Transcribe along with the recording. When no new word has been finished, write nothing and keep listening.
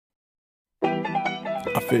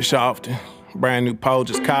Fish often, brand new pole,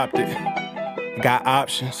 just copped it. Got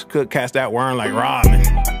options, could catch that worm like Robin.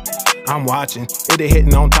 I'm watching, it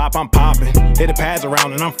hitting on top, I'm popping. Hit the pads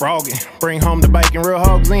around and I'm frogging. Bring home the bacon, real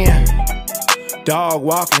hogs in. Dog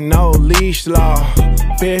walking, no leash law.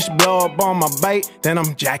 Fish blow up on my bait, then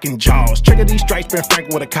I'm jacking jaws. Trigger these strikes, been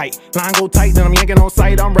frank with a kite. Line go tight, then I'm yanking on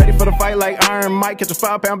sight. I'm ready for the fight like Iron Mike. Catch a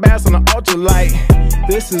 5-pound bass on the ultralight.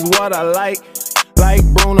 This is what I like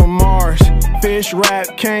Bruno Mars. Fish rap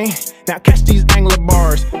king, now catch these angler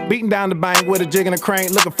bars. Beating down the bank with a jig and a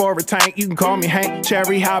crane. Looking for a tank, you can call me Hank.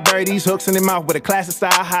 Cherry high, bury these hooks in their mouth with a classic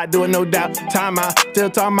style. Hot, do it no doubt. Time out,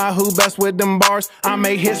 still talking about who best with them bars. I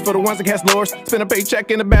make hits for the ones that catch lures. Spend a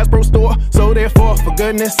paycheck in the Bass Pro store. So therefore, for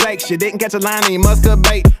goodness sakes, you didn't catch a line and you must cut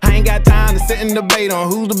bait. I ain't got time to sit and debate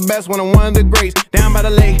on who's the best when I'm one of the greats. Down by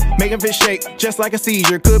the lake, making fish shake, just like a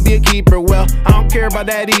seizure. Could be a keeper, well, I don't care about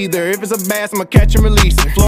that either. If it's a bass, I'ma catch and release it.